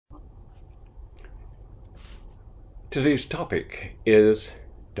Today's topic is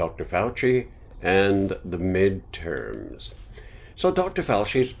Dr. Fauci and the midterms. So Dr.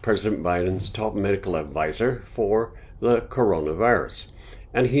 Fauci is President Biden's top medical advisor for the coronavirus,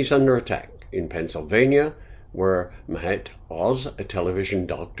 and he's under attack in Pennsylvania, where Mehmet Oz, a television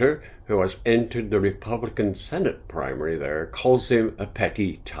doctor who has entered the Republican Senate primary there, calls him a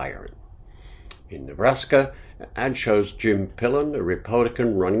petty tyrant. In Nebraska, an ad shows Jim Pillen, a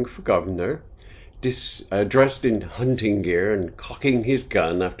Republican running for governor, dressed in hunting gear and cocking his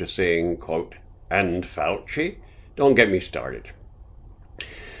gun after saying, quote, "And Fauci? Don't get me started."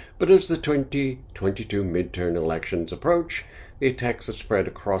 But as the 2022 midterm elections approach, the attacks are spread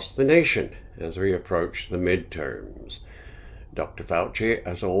across the nation as we approach the midterms. Dr. Fauci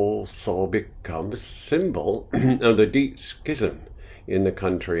has also become a symbol of the deep schism in the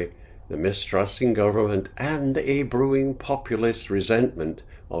country, the mistrust in government, and a brewing populist resentment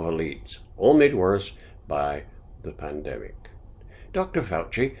of elites, all made worse by the pandemic. Dr.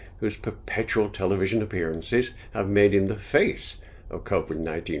 Fauci, whose perpetual television appearances have made him the face of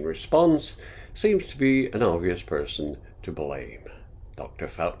COVID-19 response, seems to be an obvious person to blame. Dr.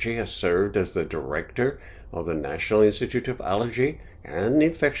 Fauci has served as the director of the National Institute of Allergy and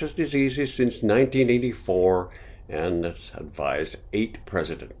Infectious Diseases since 1984 and has advised 8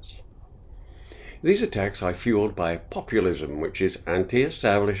 presidents. These attacks are fueled by populism, which is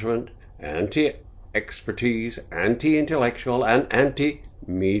anti-establishment, anti-expertise, anti-intellectual, and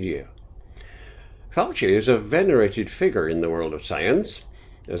anti-media. Fauci is a venerated figure in the world of science.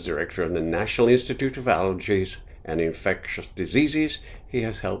 As director of the National Institute of Allergies and Infectious Diseases, he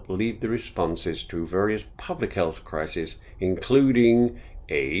has helped lead the responses to various public health crises, including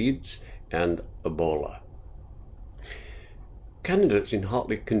AIDS and Ebola. Candidates in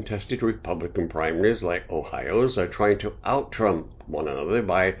hotly contested Republican primaries like Ohio's are trying to out-Trump one another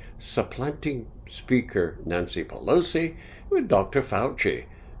by supplanting Speaker Nancy Pelosi with Dr. Fauci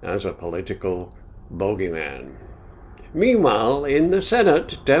as a political bogeyman. Meanwhile, in the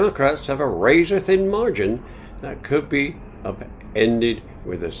Senate, Democrats have a razor-thin margin that could be upended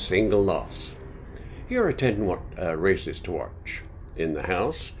with a single loss. Here are 10 races to watch. In the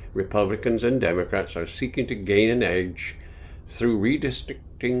House, Republicans and Democrats are seeking to gain an edge through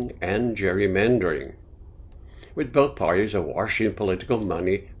redistricting and gerrymandering. With both parties awash in political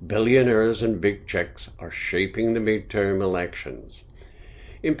money, billionaires and big checks are shaping the midterm elections.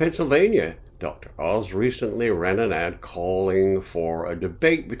 In Pennsylvania, Dr. Oz recently ran an ad calling for a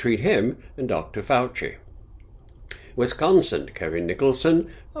debate between him and Dr. Fauci. Wisconsin, Kevin Nicholson,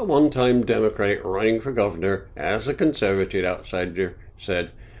 a one-time Democrat running for governor as a conservative outsider,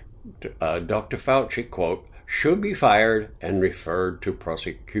 said Dr. Fauci, quote, "should be fired and referred to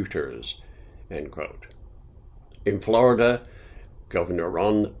prosecutors," end quote. In Florida, Governor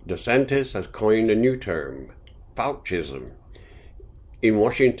Ron DeSantis has coined a new term, Faucism. In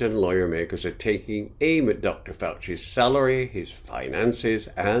Washington, lawyer makers are taking aim at Dr. Fauci's salary, his finances,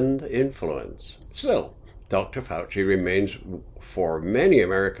 and influence. Still, Dr. Fauci remains, for many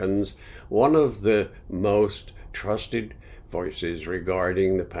Americans, one of the most trusted voices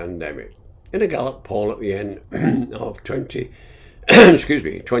regarding the pandemic. In a Gallup poll at the end of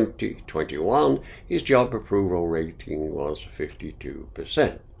 2021, his job approval rating was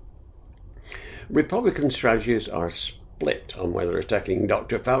 52%. Republican strategies are split on whether attacking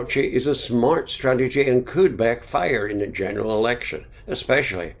Dr. Fauci is a smart strategy and could backfire in a general election,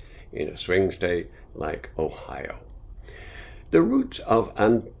 especially in a swing state like Ohio. The roots of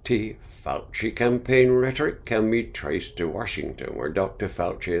anti-Fauci campaign rhetoric can be traced to Washington, where Dr.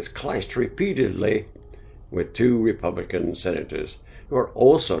 Fauci has clashed repeatedly with 2 Republican senators who are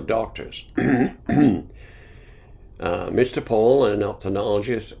also doctors. Mr. Paul, an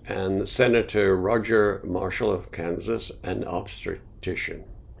ophthalmologist, and Senator Roger Marshall of Kansas, an obstetrician.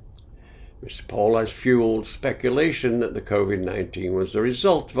 Mr. Paul has fueled speculation that the COVID-19 was the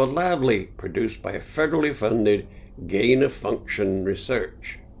result of a lab leak produced by a federally funded gain-of-function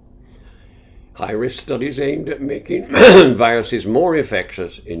research. High-risk studies aimed at making viruses more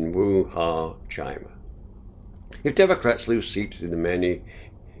infectious in Wuhan, China. If Democrats lose seats in the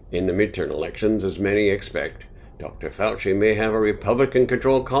midterm elections, as many expect, Dr. Fauci may have a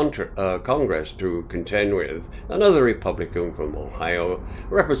Republican-controlled Congress to contend with. Another Republican from Ohio,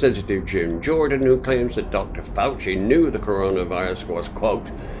 Representative Jim Jordan, who claims that Dr. Fauci knew the coronavirus was, quote,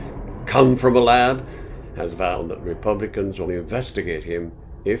 "come from a lab," has vowed that Republicans will investigate him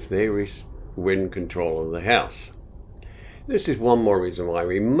if they win control of the House. This is one more reason why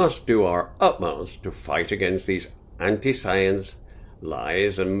we must do our utmost to fight against these anti-science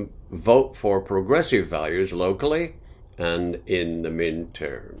lies and vote for progressive values locally and in the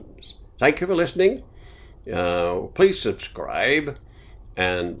midterms. Thank you for listening. Please subscribe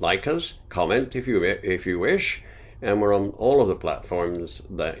and like us, comment if you wish, and we're on all of the platforms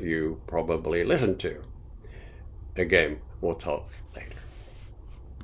that you probably listen to. Again, we'll talk later.